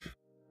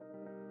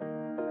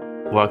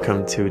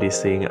Welcome to the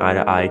Seeing Eye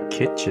to Eye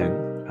kitchen.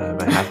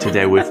 I have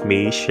today with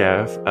me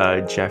Chef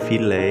Jeffy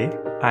Lay.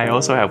 I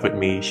also have with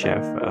me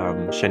Chef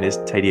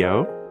Shanice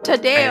Tadeo.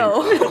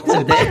 Tadeo.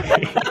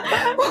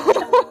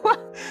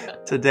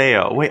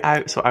 Tadeo. Wait,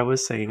 I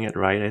was saying it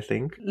right, I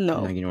think.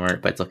 No, you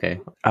weren't, but it's okay.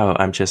 Oh,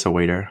 I'm just a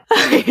waiter.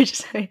 You're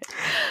just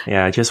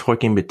Yeah, just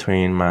working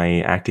between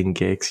my acting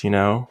gigs,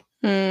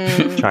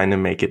 trying to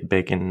make it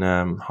big in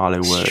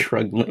Hollywood.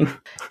 Struggling.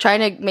 trying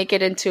to make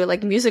it into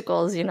like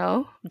musicals,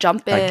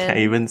 Jump In. I can't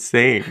even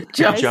sing.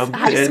 Jump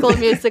High in. School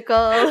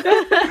Musical.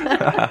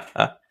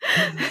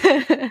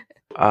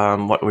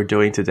 What we're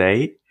doing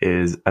today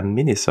is a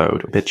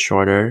mini-sode, a bit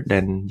shorter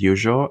than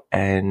usual,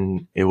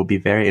 and it will be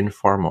very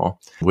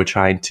informal. We're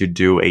trying to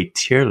do a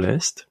tier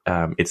list.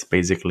 It's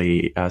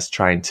basically us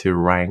trying to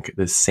rank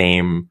the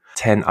same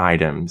 10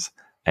 items.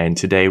 And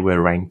today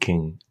we're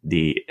ranking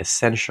the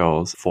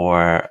essentials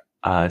for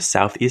a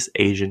Southeast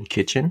Asian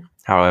kitchen.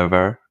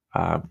 However,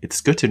 it's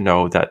good to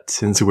know that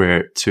since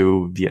we're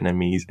two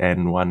Vietnamese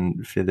and one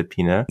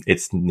Filipina,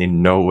 it's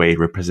in no way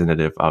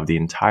representative of the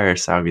entire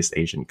Southeast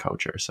Asian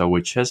culture. So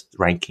we're just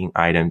ranking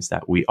items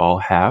that we all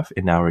have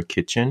in our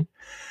kitchen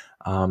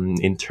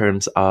in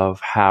terms of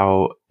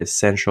how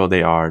essential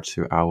they are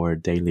to our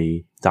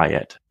daily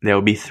diet. There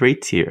will be 3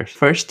 tiers.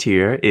 First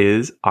tier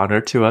is honor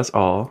to us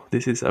all.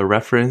 This is a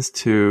reference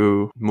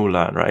to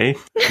Mulan, right?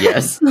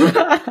 Yes.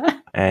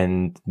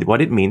 And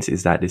what it means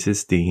is that this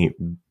is the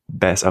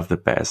best of the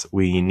best.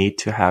 We need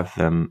to have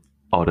them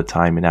all the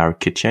time in our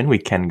kitchen. We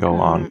can go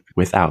on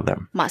without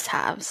them.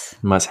 Must-haves.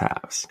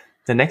 Must-haves.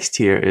 The next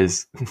tier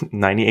is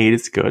 98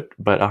 is good,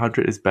 but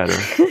 100 is better.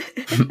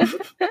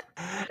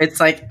 It's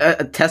like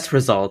a test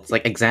results,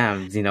 like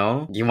exams, You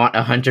want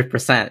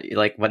 100%.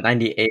 Like, what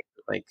 98?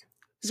 Like,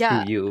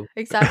 screw you.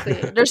 Exactly.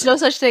 There's no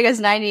such thing as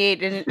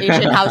 98 in an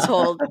Asian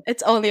household.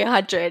 It's only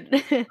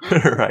 100.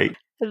 Right.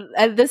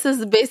 And this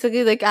is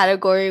basically the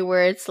category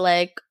where it's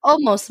like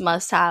almost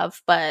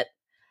must-have, but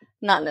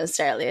not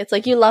necessarily. It's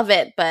like you love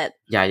it, but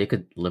Yeah, you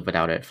could live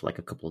without it for like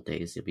a couple of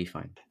days. You'll be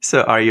fine.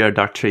 So are you a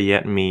doctor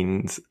yet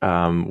means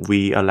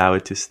we allow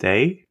it to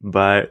stay,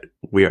 but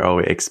we're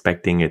always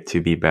expecting it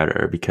to be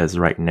better because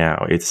right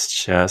now it's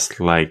just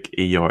like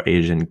your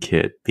Asian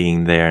kid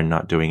being there and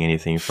not doing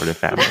anything for the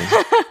family.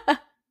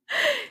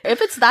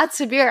 if it's that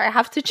severe, I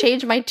have to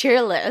change my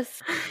tier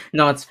list.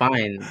 No, it's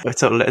fine.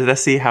 So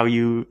let's see how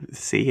you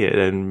see it,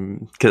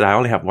 and because I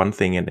only have one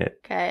thing in it.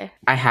 Okay.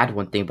 I had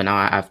one thing, but now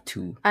I have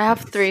 2. I have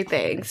 3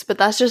 things, but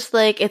that's just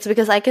like, it's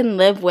because I can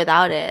live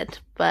without it,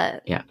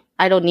 but Yeah.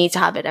 I don't need to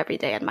have it every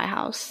day in my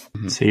house.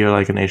 So you're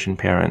like an Asian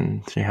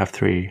parent. So you have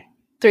 3.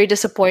 3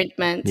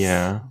 disappointments.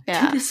 Yeah.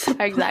 Yeah,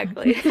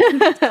 exactly.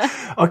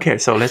 Okay,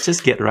 so let's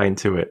just get right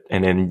into it,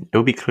 and then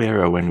it'll be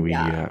clearer when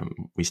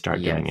we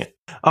start doing it.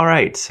 All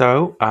right,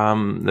 so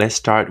let's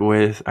start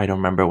with, I don't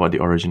remember what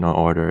the original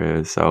order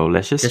is, so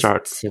let's just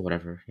start. Say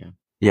whatever. Yeah.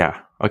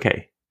 Yeah.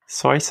 Okay.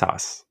 Soy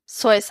sauce.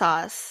 Soy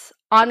sauce.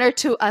 Honor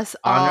to us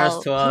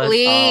all.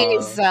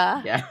 Please.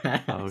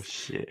 Yeah. Oh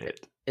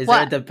shit. Is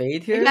What? there a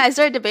debate here? Yeah, is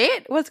there a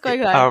debate? What's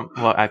going on?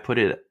 Well, I put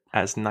it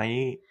as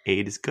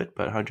 98 is good,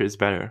 but 100 is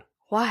better.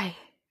 Why?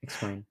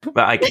 Explain.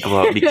 But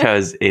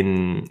because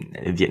in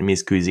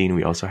Vietnamese cuisine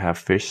we also have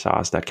fish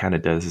sauce that kind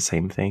of does the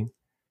same thing,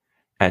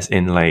 as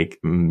in like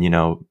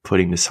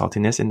putting the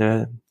saltiness in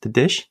the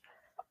dish.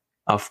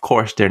 Of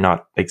course, they're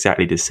not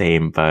exactly the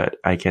same, but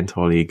I can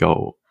totally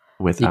go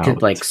without. You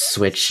could like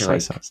switch, soy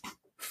sauce.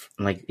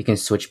 like you can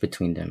switch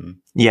between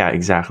them. Yeah,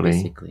 exactly.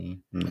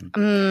 Basically.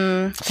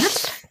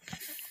 That's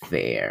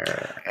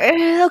fair.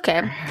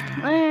 Okay.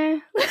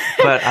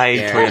 But I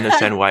Yeah. totally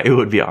understand why it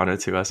would be an honor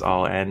to us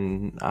all,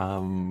 and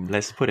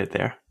let's put it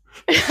there.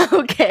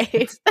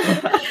 Okay.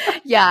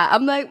 Yeah,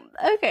 I'm like,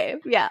 okay,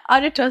 yeah,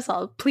 honor to us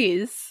all,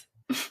 please.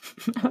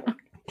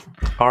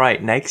 All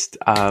right, next,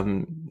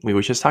 we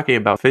were just talking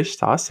about fish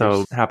sauce,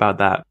 so how about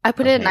that? I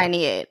put it at Okay.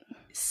 98.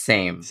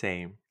 Same.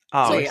 Same.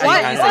 Oh, Wait, so what?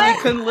 you guys What? are-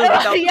 You couldn't live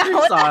without Yeah, fish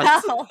what the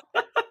sauce. hell?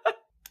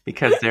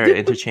 because they're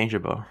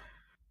interchangeable,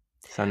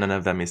 so none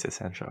of them is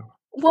essential.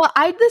 Well,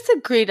 I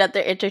disagree that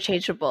they're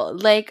interchangeable.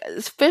 Like,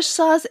 fish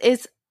sauce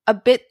is a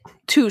bit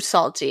too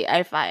salty,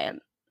 I find,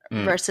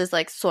 versus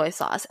like soy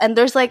sauce. And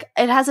there's like,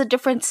 it has a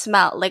different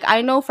smell. Like,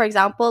 I know, for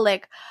example,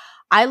 like,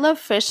 I love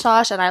fish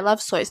sauce and I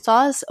love soy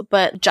sauce,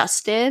 but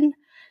Justin,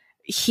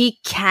 he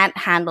can't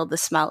handle the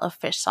smell of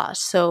fish sauce.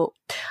 So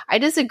I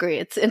disagree.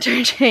 It's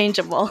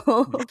interchangeable.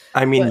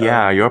 I mean, But-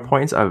 yeah, your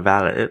points are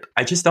valid.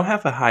 I just don't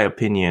have a high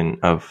opinion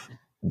of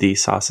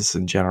these sauces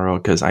in general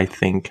because I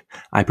think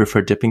I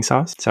prefer dipping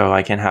sauce, so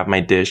I can have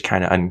my dish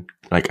kind of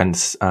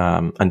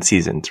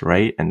unseasoned,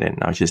 right? And then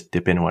I'll just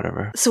dip in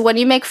whatever. So when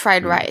you make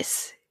fried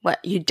rice,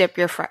 what, you dip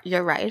your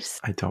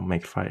rice? I don't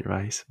make fried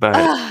rice, but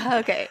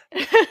Okay.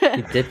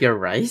 You dip your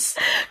rice?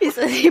 He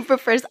says he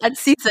prefers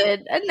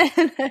unseasoned. And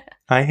then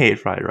I hate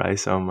fried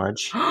rice so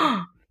much.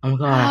 Oh my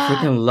god, I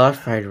freaking love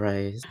fried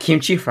rice.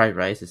 Kimchi fried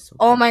rice is so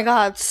oh good. my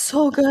god,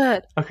 so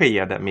good. Okay,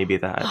 yeah, that may be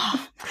that.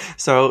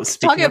 So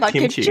speaking Talking of about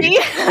kimchi.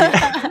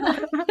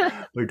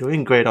 we're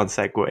doing great on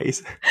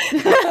segues.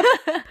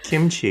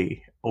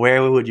 Kimchi.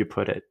 Where would you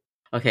put it?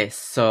 Okay,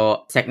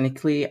 so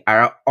technically,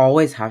 I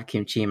always have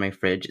kimchi in my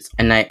fridge,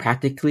 and I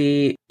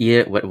practically eat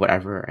it with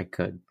whatever I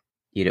could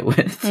eat it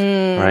with.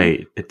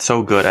 Right. It's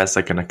so good as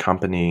like an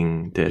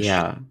accompanying dish.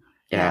 Yeah.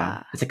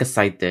 It's like a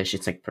side dish.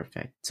 It's like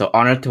perfect. So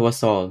honor to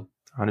us all.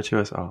 Honor to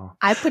us all.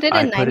 I put it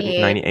I in put it 98.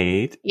 in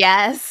 98.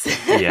 Yes.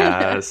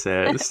 Yes,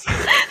 yes.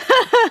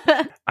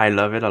 I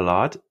love it a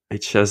lot.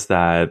 It's just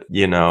that,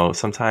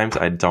 sometimes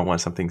I don't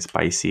want something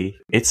spicy.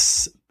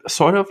 It's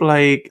sort of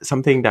like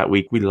something that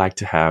we like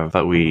to have,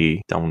 but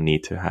we don't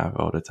need to have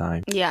all the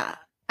time. Yeah,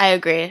 I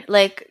agree.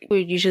 Like,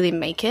 we usually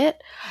make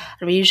it.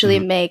 And we usually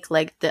make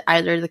like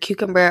either the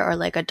cucumber or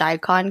like a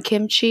daikon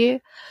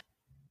kimchi.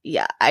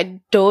 Yeah, I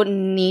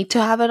don't need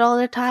to have it all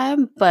the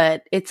time,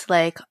 but it's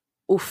like,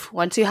 oof,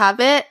 once you have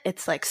it,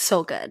 it's like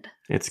so good.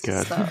 It's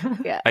good. So,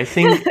 yeah. I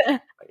think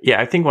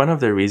one of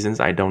the reasons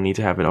I don't need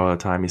to have it all the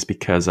time is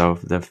because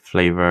of the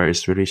flavor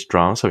is really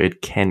strong, so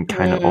it can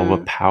kind of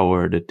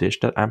overpower the dish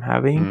that I'm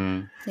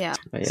having. Yeah.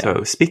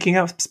 So speaking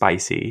of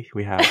spicy,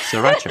 we have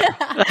sriracha.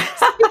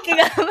 Speaking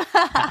of,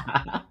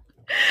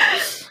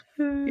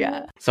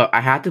 yeah. So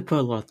I had to put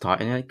a lot of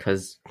thought in it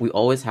because we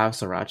always have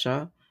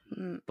sriracha,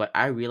 but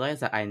I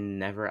realized that I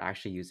never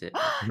actually use it.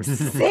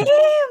 Same.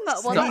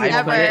 Well, So I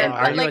never. put it in but,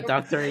 Are You a like,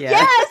 Doctor Yet?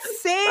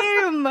 Yes,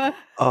 same.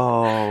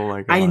 Oh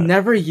my god. I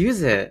never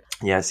use it.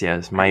 Yes.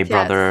 My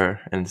brother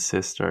and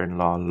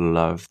sister-in-law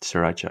love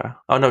sriracha.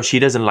 Oh no, she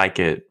doesn't like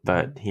it,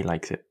 but he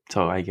likes it.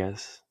 So I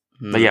guess.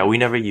 But yeah, we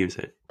never use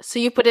it. So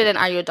you put it in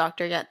Are You a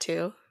Doctor Yet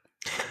too?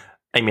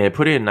 I mean, I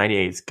put it in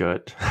 98. It's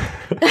good.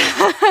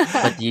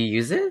 But do you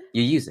use it?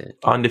 You use it.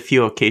 On the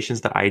few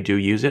occasions that I do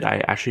use it,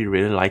 I actually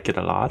really like it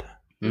a lot.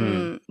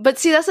 But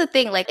see, that's the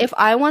thing. Like, if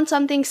I want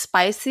something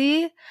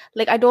spicy,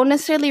 like, I don't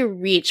necessarily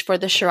reach for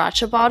the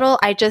sriracha bottle.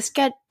 I just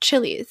get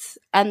chilies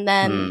and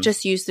then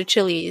just use the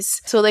chilies.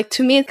 So, like,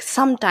 to me,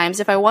 sometimes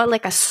if I want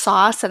like a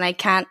sauce and I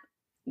can't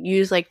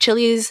use like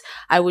chilies,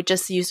 I would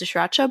just use the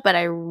sriracha, but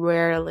I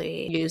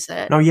rarely use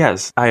it. No,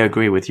 yes, I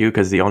agree with you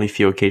because the only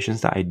few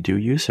occasions that I do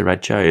use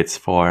sriracha, it's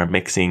for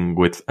mixing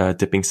with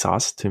dipping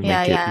sauce to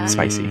make it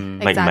spicy.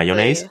 Like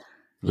mayonnaise.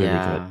 Really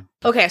good.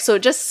 Okay, so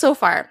just so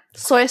far,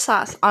 soy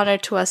sauce, honor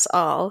to us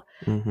all.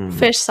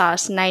 Fish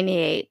sauce,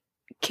 98.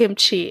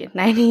 Kimchi,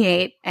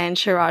 98. And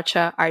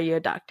sriracha, Are You a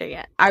Doctor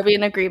Yet? Are we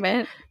in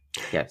agreement?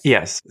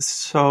 Yes.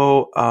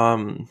 So,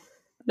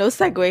 no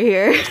segue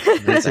here.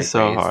 This is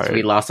so hard.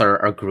 We lost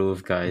our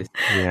groove, guys.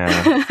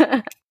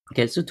 Yeah.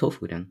 Okay, let's do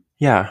tofu then.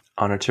 Yeah.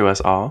 Honor to us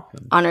all.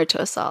 Honor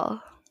to us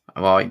all.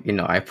 Well,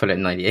 I put it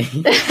in 98.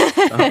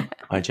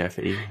 Hi,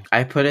 Jeffy.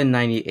 I put it in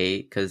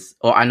 98 because,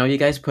 I know you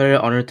guys put it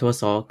honor to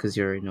us all because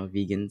you're,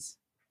 vegans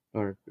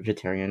or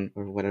vegetarian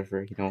or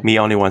whatever, Me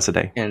only once a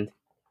day. And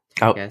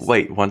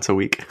wait, once a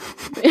week.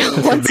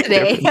 Once a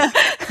day.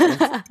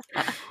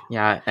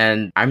 Yeah,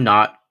 and I'm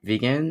not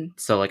vegan,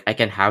 so like I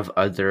can have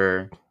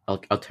other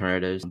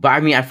alternatives. But I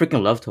mean, I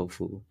freaking love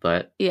tofu,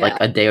 but like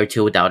a day or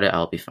two without it,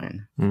 I'll be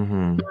fine.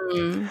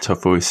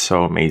 Tofu is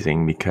so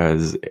amazing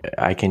because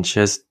I can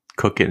just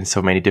cook it in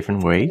so many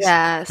different ways.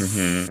 Yes,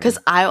 because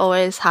I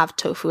always have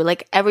tofu.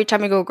 Like every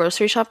time I go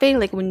grocery shopping,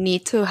 like we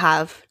need to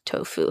have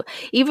tofu.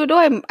 Even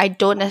though I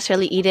don't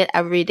necessarily eat it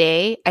every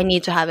day, I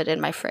need to have it in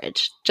my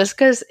fridge just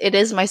because it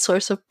is my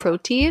source of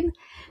protein.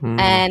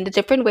 And the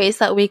different ways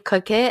that we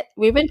cook it,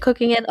 we've been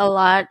cooking it a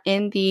lot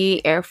in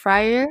the air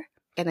fryer,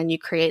 and then you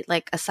create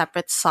like a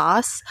separate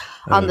sauce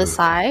on the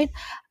side.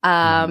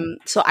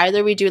 So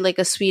either we do like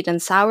a sweet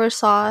and sour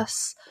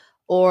sauce,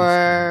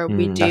 or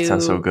we do... That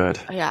sounds so good.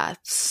 Yeah,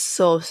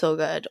 so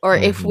good. Or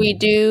if we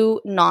do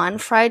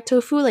non-fried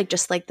tofu, like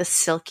just like the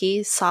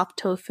silky, soft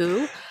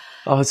tofu.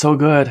 Oh, it's so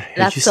good.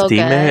 That's if you so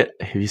steam good.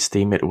 if you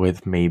steam it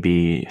with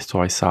maybe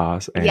soy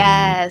sauce and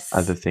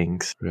other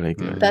things, really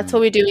good. That's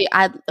what we do. We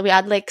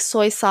add like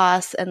soy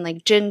sauce and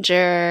like ginger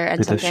and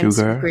with sometimes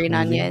sugar, green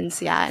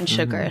onions, and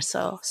sugar.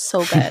 So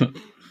good.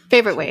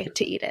 Favorite way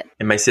to eat it.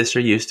 And my sister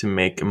used to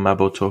make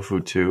mabo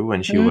tofu too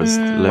when she was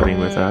living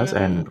with us,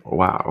 and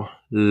wow,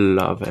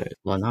 love it.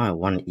 Well, now I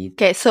want to eat.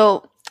 Okay,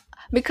 so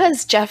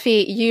because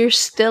Jeffy, you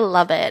still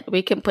love it,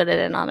 we can put it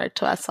in honor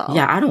to us all.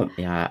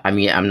 Yeah, I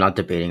mean, I'm not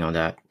debating on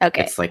that.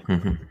 Okay. It's like,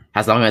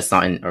 as long as it's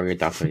not in Are You a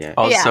Doctor Yet.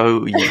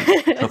 Also,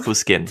 tofu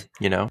skin,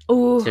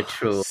 Ooh, So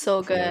true.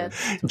 so good.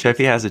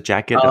 Jeffy has a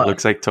jacket that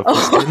looks like tofu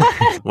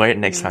skin. Wear it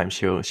next time,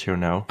 she'll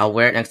know. I'll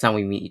wear it next time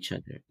we meet each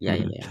other. Yeah.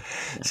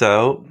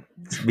 So,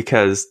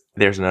 because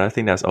there's another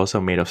thing that's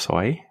also made of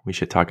soy, we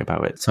should talk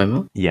about it. Soy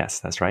milk? Yes,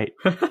 that's right.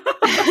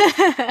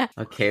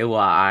 Okay, well,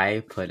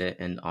 I put it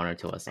in honor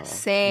to us all.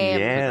 Same.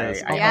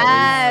 Yes.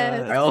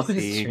 I always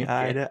Seeing drink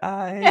eye it. to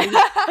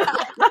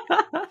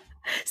eye.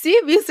 See,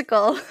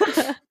 musical.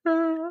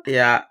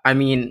 Yeah, I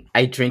mean,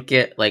 I drink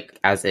it like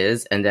as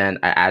is, and then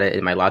I add it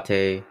in my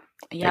latte.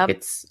 Yep.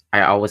 Like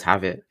I always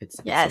have it. It's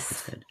good.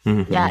 Yes.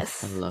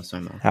 I love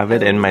soy milk. Have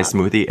it in my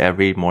smoothie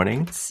every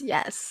morning.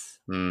 Yes.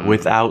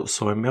 Without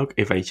soy milk,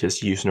 if I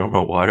just use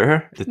normal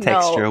water, the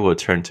texture will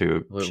turn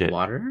to With shit.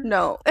 water?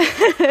 No.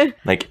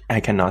 Like, I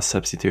cannot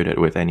substitute it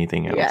with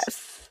anything else.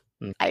 Yes.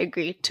 I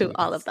agree to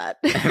all of that.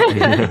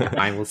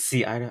 I will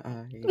see eye to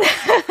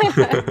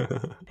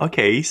eye.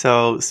 Okay,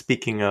 so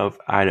speaking of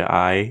eye to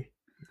eye,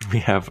 we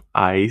have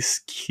Ice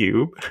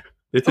Cube.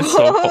 This is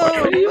so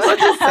funny.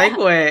 What's a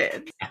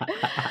segue?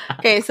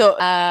 Okay,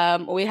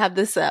 so we have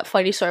this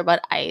funny story about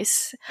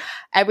Ice.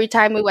 Every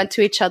time we went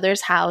to each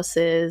other's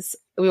houses,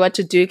 we went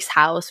to Duke's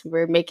house. We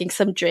were making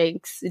some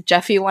drinks.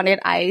 Jeffy wanted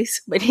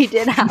ice, but he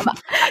didn't have.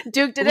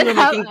 Duke didn't we were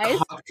have making ice.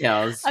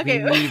 cocktails.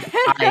 Okay. We need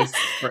ice,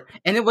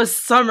 and it was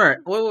summer.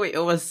 Wait, it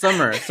was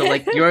summer. So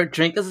like your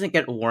drink doesn't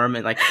get warm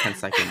in like 10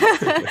 seconds.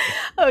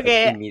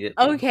 Okay.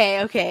 Immediately.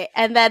 Okay.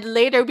 And then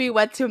later we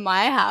went to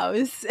my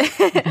house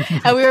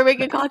and we were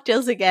making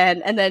cocktails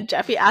again. And then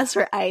Jeffy asked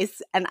for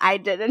ice, and I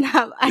didn't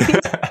have ice.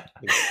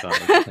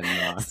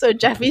 God, So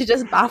Jeffy's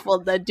just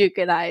baffled that Duke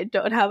and I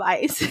don't have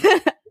ice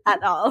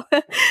at all.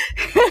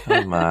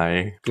 Oh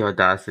my. the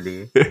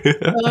audacity.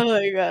 Oh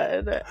my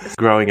god.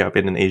 Growing up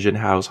in an Asian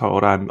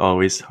household, I'm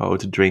always told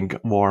to drink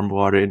warm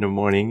water in the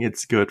morning.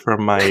 It's good for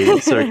my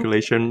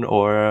circulation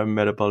or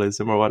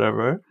metabolism or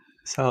whatever.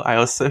 So I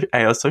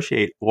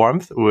associate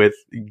warmth with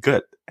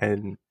good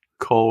and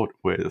cold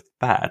with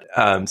bad.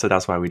 So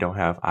that's why we don't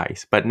have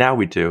ice. But now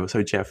we do.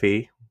 So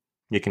Jeffy,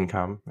 you can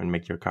come and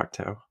make your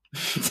cocktail.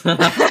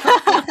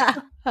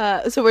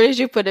 So where did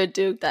you put it,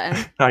 Duke, then?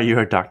 Are you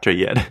a doctor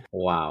yet?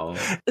 Wow.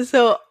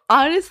 So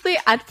honestly,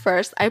 at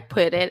first I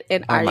put it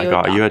in Oh Are my You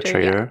god, you a Doctor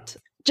traitor? Yet?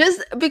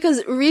 Just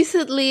because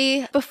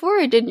recently, before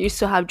I didn't used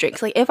to have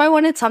drinks. Like if I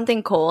wanted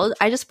something cold,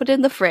 I just put it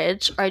in the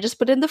fridge or I just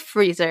put it in the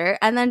freezer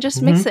and then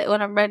just mix it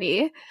when I'm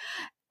ready.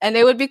 And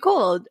it would be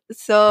cold.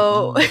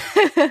 So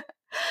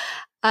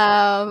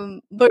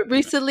but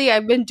recently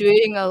I've been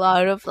doing a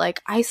lot of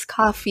like iced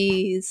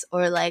coffees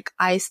or like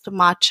iced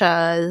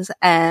matchas,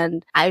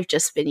 and I've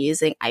just been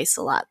using ice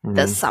a lot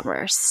this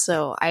summer.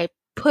 So I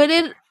put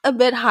it a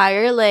bit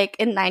higher, like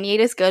in 98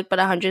 is good, but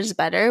 100 is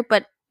better.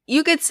 But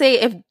you could say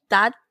if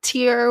that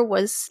tier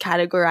was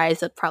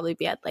categorized, it'd probably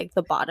be at like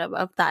the bottom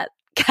of that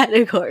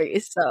category.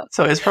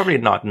 So it's probably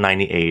not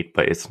 98,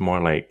 but it's more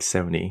like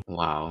 70.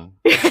 Wow.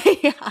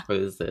 yeah. What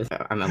is this?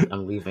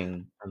 I'm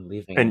leaving. I'm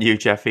leaving. And you,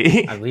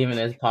 Jeffy? I'm leaving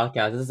this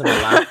podcast. This is my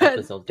last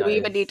episode, Do guys. we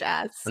even need to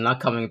ask? I'm not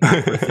coming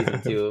back for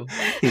season 2.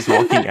 He's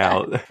walking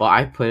out. Well,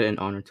 I put it in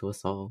honor to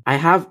us all. I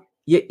have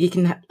you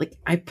can like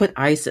I put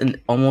ice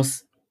in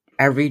almost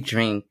every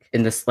drink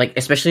in this, like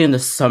especially in the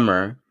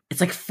summer. It's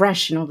like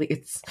fresh, you know, like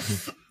it's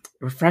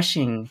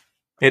refreshing.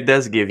 It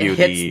does give It you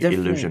hits the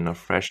different. illusion of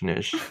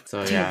freshness.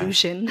 So yeah.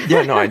 Delusion.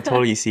 Yeah, no, I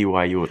totally see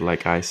why you would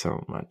like ice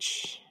so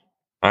much.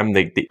 I'm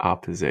like the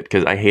opposite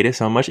because I hate it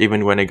so much.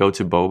 Even when I go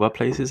to boba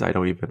places, I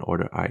don't even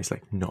order ice.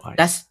 Like no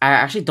ice. I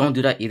actually don't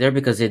do that either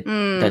because it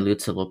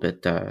dilutes a little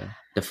bit the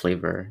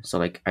flavor. So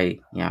like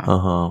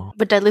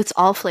But dilutes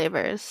all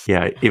flavors.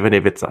 Yeah, even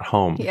if it's at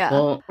home. Yeah.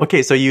 Well,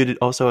 Okay, so you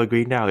also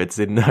agree now it's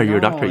in your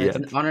doctor it's yet.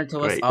 an honor to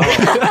us Great.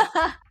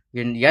 all.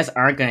 You guys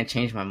aren't gonna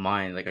change my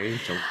mind. Like, are you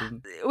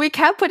joking? We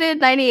can't put it in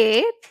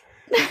 98.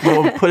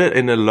 We'll put it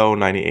in the low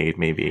 98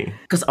 maybe.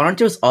 Because honor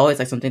to us all is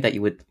like something that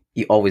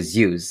you always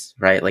use,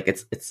 right? Like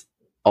it's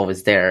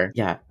always there.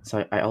 Yeah.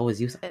 So I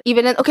always use it.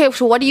 Even in, okay,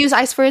 so what do you use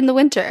ice for in the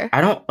winter?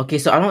 I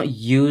don't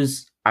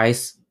use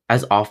ice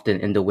as often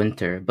in the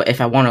winter, but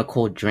if I want a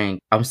cold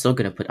drink, I'm still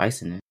gonna put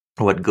ice in it.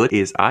 What good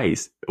is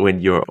ice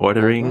when you're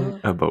ordering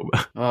a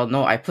boba? Well,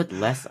 no, I put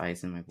less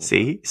ice in my boba.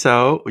 See?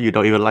 So you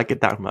don't even like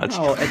it that much.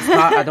 No, it's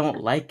not. I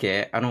don't like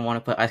it. I don't want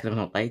to put ice because I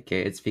don't like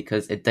it. It's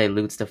because it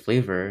dilutes the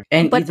flavor.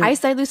 But ice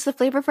dilutes the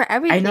flavor for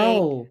everything. I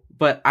know,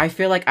 but I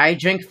feel like I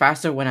drink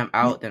faster when I'm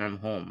out than I'm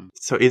home.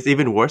 So it's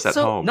even worse at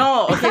home.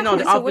 No, okay, no,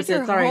 the So when opposite.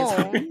 you're Sorry, home-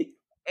 sorry.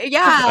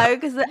 Yeah,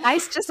 because the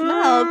ice just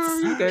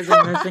melts. You guys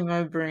are messing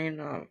my brain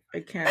up.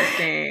 I can't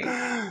think.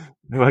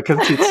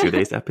 Welcome to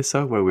today's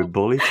episode where we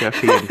bully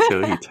Jeffy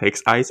until he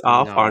takes ice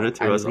off honor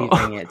to I'm us all.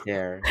 leaving it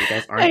there. You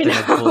guys aren't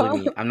gonna bully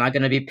me. I'm not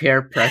gonna be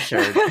peer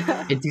pressured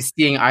into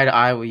seeing eye to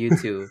eye with you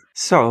two.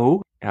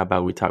 So, how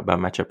about we talk about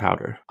matcha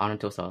powder? Honor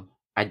to us all.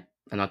 I'm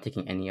not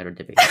taking any other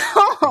debate.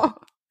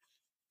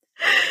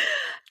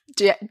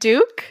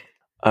 Duke?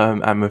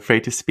 I'm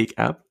afraid to speak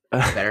up.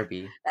 Better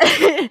be.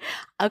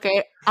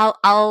 Okay,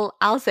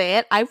 I'll say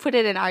it. I put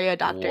it in Are You a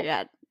Doctor Wha-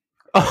 Yet?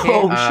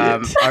 Oh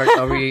shit!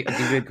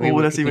 Do we agree Oh,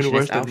 with that's even Shanice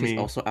worse than out? She's me.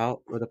 also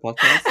out with the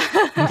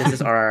podcast. This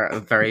is our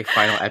very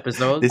final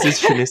episode. This is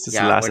Shanice's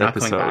Yeah, last we're not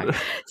coming episode.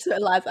 back. So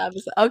last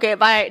episode. Okay,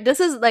 bye. This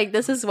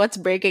is what's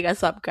breaking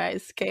us up,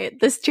 guys. Okay,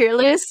 this tier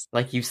list.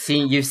 Like you've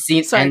seen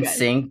Sorry, guys.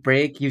 NSYNC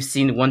break, you've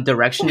seen One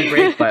Direction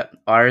break, but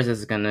ours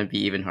is gonna be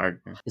even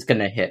harder. It's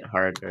gonna hit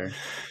harder.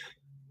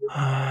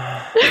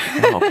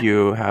 I hope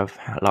you have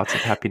lots of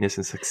happiness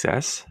and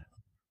success.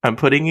 I'm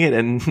putting it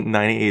in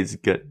 98 is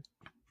good.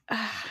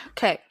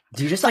 Okay.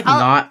 Do you just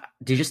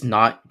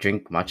not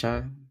drink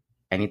matcha?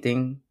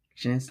 Anything?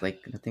 Shanice?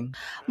 Like nothing?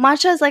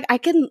 Matcha is like I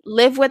can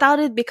live without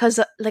it because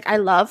like I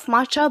love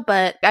matcha,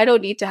 but I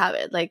don't need to have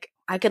it. Like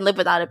I can live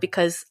without it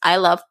because I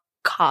love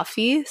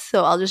coffee,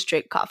 so I'll just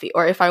drink coffee.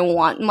 Or if I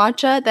want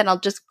matcha, then I'll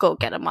just go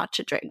get a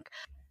matcha drink.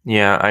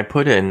 Yeah, I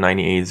put it in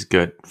 98 is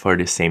good for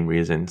the same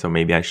reason. So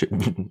maybe I should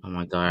Oh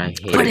my god, I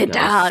hate Put you it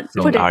guys down.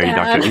 so Put it much. Are you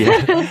down.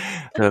 doctor?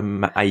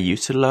 Yeah. I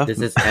used to love.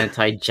 This is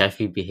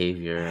anti-Jeffy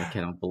behavior. I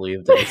cannot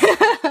believe this.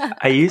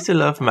 I used to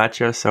love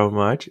matcha so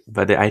much,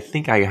 but I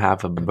think I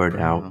have a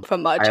burnout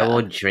From I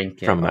will matcha.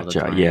 drink it from all the matcha.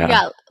 time. Yeah.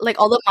 Yeah, like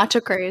all the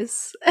matcha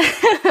craze.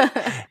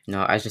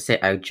 No, I should say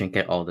I drink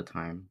it all the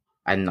time.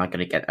 I'm not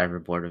gonna get ever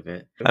bored of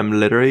it. I'm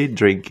literally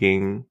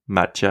drinking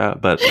matcha,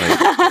 but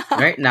like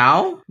Right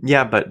now,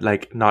 yeah, but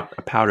like not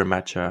a powder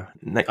matcha.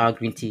 Like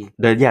green tea.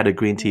 the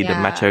green tea, the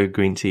Yeah. matcha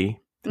green tea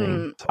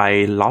thing. Mm. So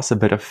I lost a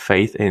bit of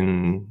faith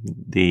in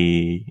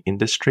the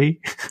industry,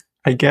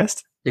 I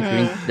guess. The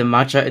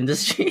matcha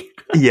industry.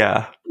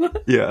 Yeah.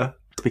 Yeah.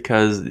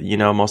 Because,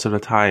 most of the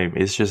time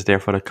it's just there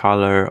for the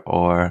color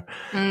or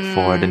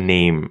for the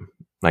name.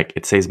 Like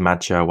it says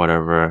matcha,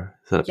 whatever,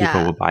 so that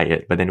people Yeah. will buy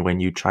it. But then when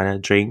you try to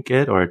drink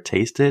it or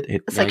taste it,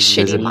 It's like you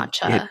shitty doesn't-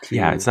 matcha.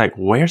 it's like,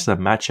 where's the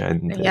matcha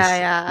in this? Yeah,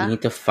 You yeah.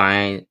 need to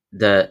find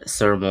the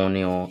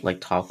ceremonial, like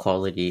top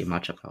quality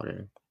matcha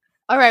powder.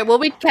 All right, well,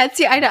 we can't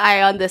see eye to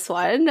eye on this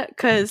one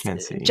because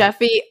Can't see.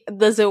 Jeffy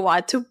doesn't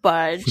want to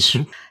budge.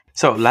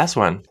 So last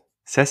one,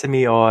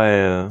 sesame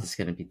oil. This is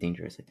gonna be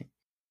dangerous, I think.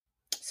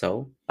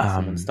 So, Um,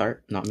 someone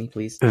start, not me,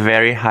 please.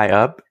 Very high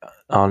up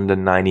on the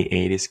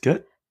 98 is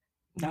good.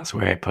 That's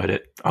where I put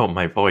it. Oh,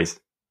 my voice.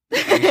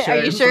 Are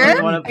you sure?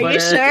 sure? Wanna Are put you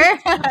it?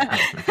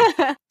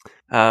 sure?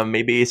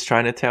 Maybe it's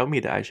trying to tell me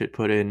that I should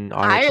put in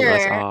R2S.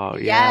 Higher. Oh,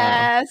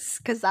 yeah. Yes,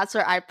 because that's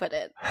where I put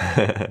it.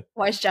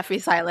 Why is Jeffrey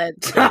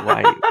silent?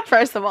 Why?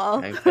 First of all.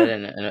 I put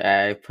it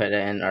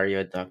in Are You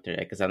a Doctor?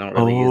 Because I don't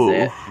really use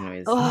it. Oh.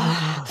 Anyways,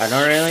 Oh. I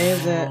don't really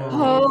use it.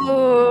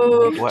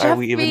 Oh, Why are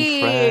we even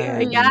Jeffy.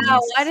 friends? Yeah,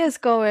 what is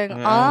going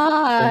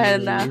I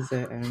don't on? use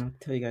it. I don't know.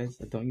 Tell you guys,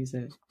 I don't use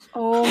it.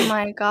 Oh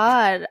my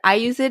god. I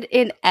use it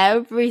in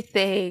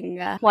everything.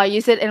 Well, I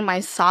use it in my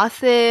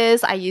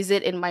sauces. I use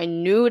it in my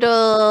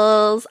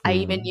noodles. I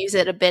even use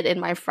it a bit in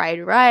my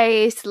fried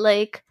rice.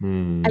 Like,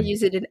 Hmm. I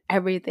use it in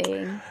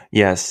everything.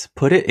 Yes,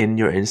 put it in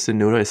your instant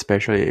noodle,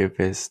 especially if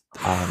it's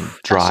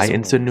dry just-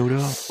 instant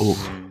noodle. Oh,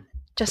 Mm.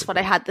 Just what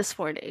I had this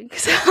morning.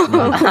 So,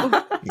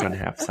 I'm gonna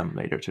have some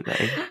later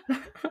today.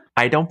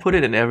 I don't put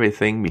it in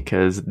everything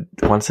because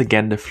once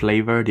again, the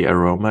flavor, the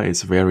aroma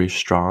is very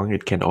strong.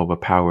 It can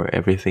overpower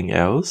everything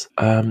else.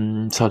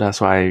 So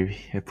that's why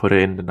I put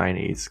it in the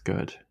 90. It's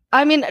good.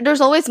 I mean,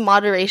 there's always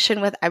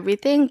moderation with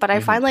everything, but I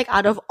find like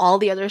out of all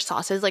the other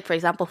sauces, like for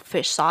example,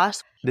 fish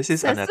sauce, This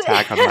is an Sesame-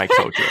 attack on my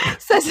culture.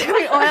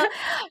 sesame oil.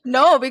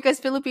 No, because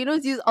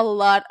Filipinos use a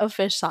lot of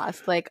fish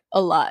sauce, like a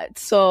lot.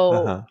 So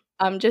Uh-huh.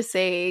 I'm just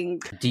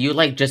saying, Do you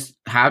like just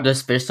have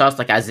this fish sauce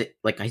as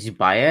you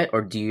buy it, or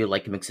do you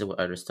like mix it with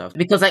other stuff?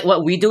 Because like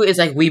what we do is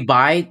like we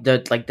buy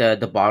the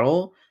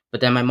bottle,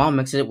 but then my mom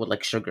mixes it with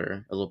like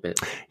sugar a little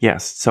bit.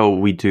 Yes, so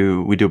we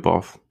do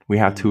both. We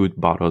have 2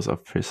 bottles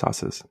of fish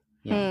sauces.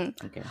 Yeah.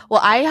 Okay.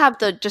 well, I have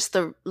the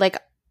like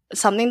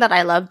something that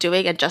I love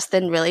doing, and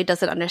Justin really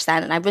doesn't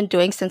understand, and I've been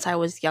doing since I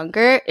was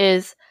younger.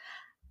 Is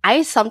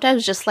I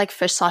sometimes just like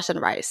fish sauce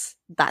and rice.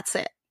 That's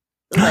it.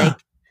 Like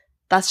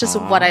that's just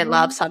what I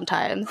love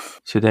sometimes.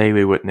 Today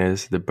we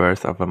witness the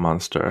birth of a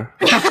monster.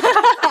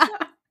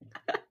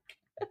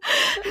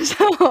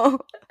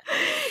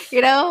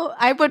 So,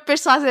 I put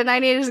fish sauce in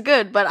 98 is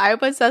good, but I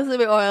put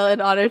sesame oil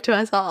in honor to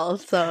us all.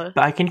 So,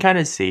 But I can kind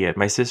of see it.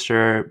 My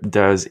sister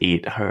does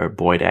eat her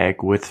boiled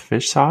egg with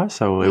fish sauce,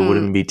 so it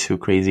wouldn't be too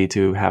crazy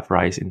to have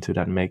rice into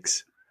that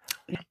mix.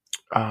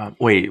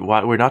 Wait,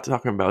 what? We're not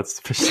talking about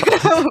fish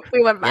sauce.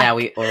 we went back. Yeah,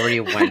 we already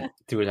went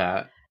through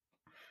that.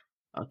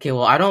 Okay,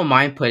 well, I don't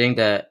mind putting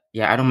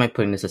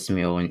the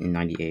sesame oil in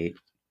 98.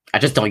 I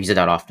just don't use it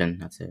that often.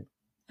 That's it.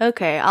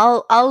 Okay,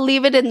 I'll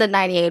leave it in the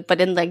 98, but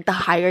in like the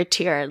higher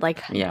tier,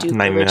 like Yeah. Duke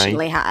 99.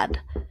 originally had.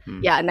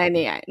 Yeah,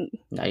 99.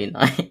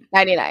 99.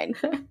 99.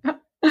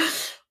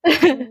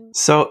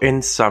 So,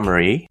 in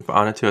summary,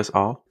 honor to us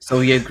all, So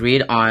we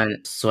agreed on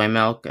soy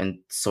milk and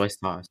soy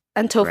sauce.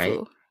 And tofu. Right.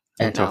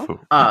 and No?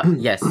 tofu.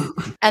 Yes.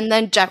 And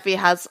then Jeffrey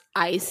has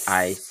ice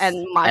and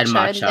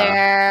matcha, in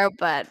there,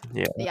 but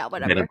Yeah,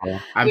 whatever. edible.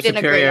 I'm We didn't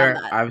agree on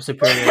superior. that. I'm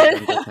superior.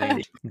 I'm just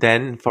saying.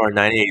 Then for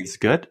 98 is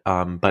good,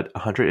 but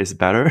 100 is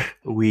better.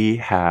 We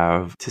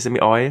have sesame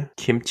oil,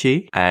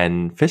 kimchi,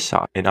 and fish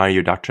sauce. In Are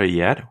You Doctor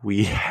Yet?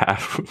 We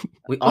have.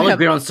 We all Okay.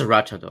 agreed on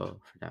sriracha though.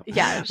 For that one.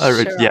 Yeah,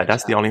 Yeah,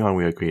 that's sriracha. the only one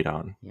we agreed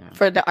on. Yeah.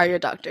 For the Are You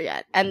Doctor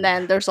Yet? And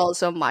then there's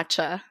also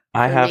matcha.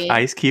 I For have me.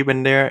 Ice Cube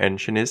in there, and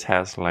Shanice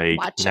has like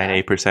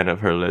Matcha. 98% of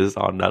her list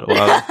on that one.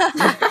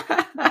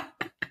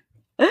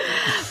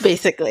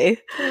 Basically.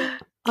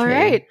 All Okay.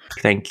 right.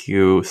 Thank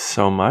you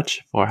so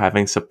much for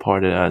having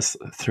supported us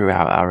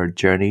throughout our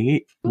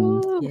journey.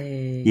 Ooh.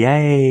 Yay.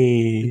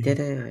 Yay! We did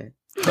it.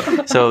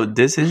 So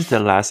this is the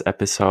last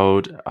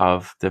episode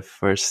of the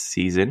first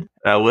season.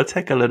 We'll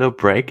take a little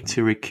break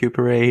to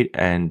recuperate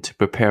and to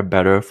prepare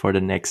better for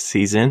the next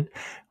season,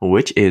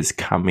 which is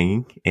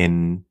coming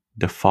in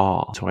the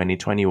fall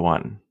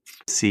 2021.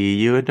 See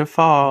you in the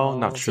fall.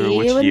 Not See sure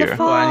which you in the year.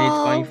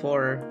 fall.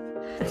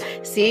 2024.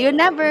 See you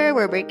never.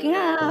 We're breaking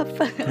up.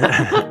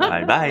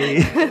 Bye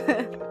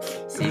bye.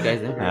 See you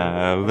guys never.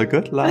 Have a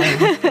good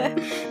life.